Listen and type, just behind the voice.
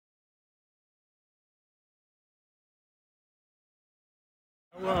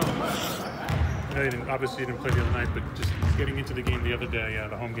Well, obviously you didn't play the other night, but just getting into the game the other day,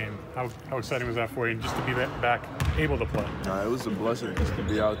 the home game, how exciting was that for you, and just to be back able to play? It was a blessing just to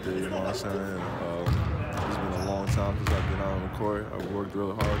be out there, you know what I'm saying? It's been a long time since I've been out on the court. I worked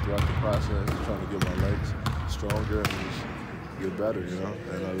really hard throughout the process, trying to get my legs stronger and just get better, you know?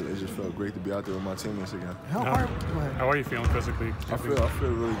 And it just felt great to be out there with my teammates again. How are you feeling physically? I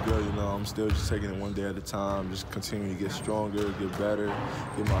feel really good, you know. I'm still just taking it one day at a time, just continuing to get stronger, get better,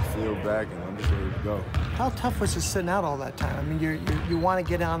 get my feel back, and I'm just ready to go. How tough was it sitting out all that time? I mean, you want to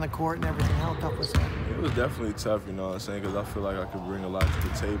get on the court and everything. How tough was that? It was definitely tough, you know what I'm saying, because I feel like I could bring a lot to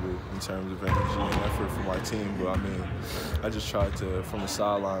the table in terms of energy and effort for my team. But, I mean, I just tried to, from the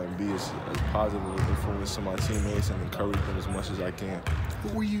sideline, be as positive an influence to my teammates and encourage them as much as I can.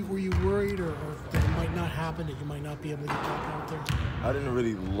 Were you worried or that it might not happen, that you might not be able to get back out there? I didn't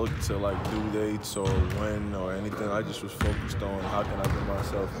really look to, like, due dates or when or anything. I just was focused on how can I get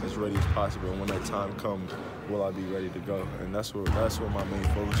myself as ready as possible. And when that time comes, will I be ready to go? And that's what my main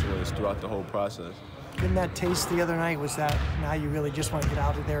focus was throughout the whole process. Getting that taste the other night, was that now you really just want to get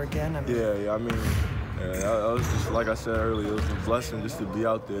out of there again? I mean, yeah, I mean, I was just, like I said earlier, it was a blessing just to be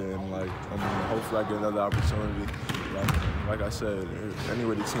out there, and hopefully I get another opportunity. Like I said,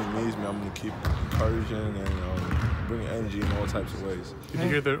 anyway the team needs me, I'm going to keep encouraging and bringing energy in all types of ways. Did you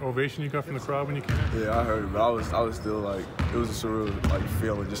hear the ovation you got from the crowd when you came in? Yeah, I heard it, but I was still like, it was a surreal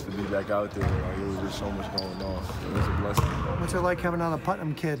feeling just to be back out there. Like, it was just so much going on. It was a blessing. What's it like having another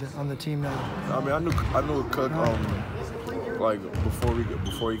Putnam kid on the team now? I mean, I knew Cook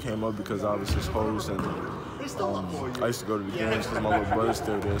before he came up because I was his host, and I used to go to the games because my little brother's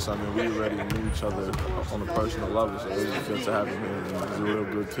still there. So I mean, we already knew each other on a personal level. So it was just good to have him here. He's a real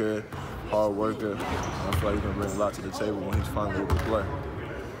good kid, hard worker. I feel like he's gonna bring a lot to the table when he's finally able to play.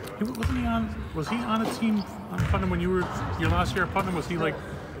 Was he on a team on Putnam when you were your last year at Putnam? Was he like?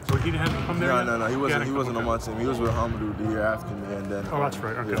 So he didn't come there? No, he wasn't on my team. He was with Mamadou the year after me, and then. Oh, that's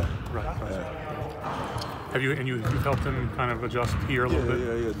right. Okay, yeah. Right. Yeah. Have you've helped him kind of adjust here a little bit?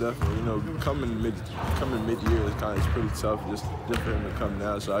 Yeah, definitely. You know, coming mid-year is pretty tough just for him to come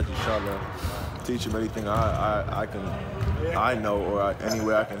now. So I just try to teach him anything I know, or any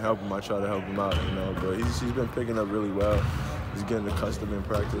way I can help him. I try to help him out. You know, but he's been picking up really well. He's getting accustomed in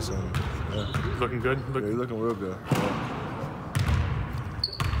practice, and looking good. Yeah, he's looking real good. Yeah.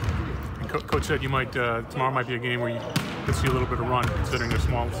 Coach said you might tomorrow might be a game where you could see a little bit of run, considering the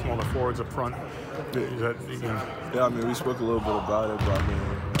smaller forwards up front. Yeah, I mean, we spoke a little bit about it, but I mean,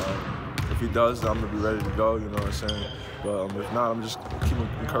 if he does, I'm gonna be ready to go. You know what I'm saying? But if not, I'm just keeping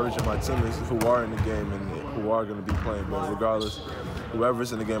encouraging my teammates who are in the game and who are gonna be playing. But regardless,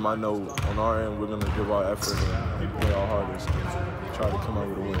 whoever's in the game, I know on our end we're gonna give our effort and play our hardest and try to come out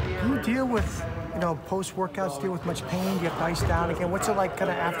with a win. Do you deal with, post-workouts, deal with much pain? Do you have to ice down again? What's it like kind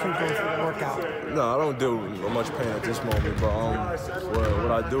of after you go through the workout? No, I don't deal with much pain at this moment, but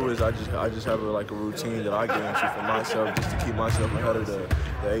what I do is I just have a routine that I get into for myself just to keep myself ahead of the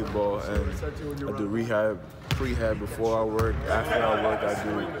 8 ball, and I do prehab before I work, after I work I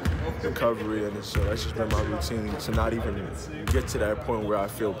do recovery, and so that's just been my routine to not even get to that point where I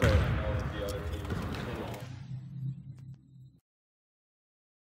feel pain.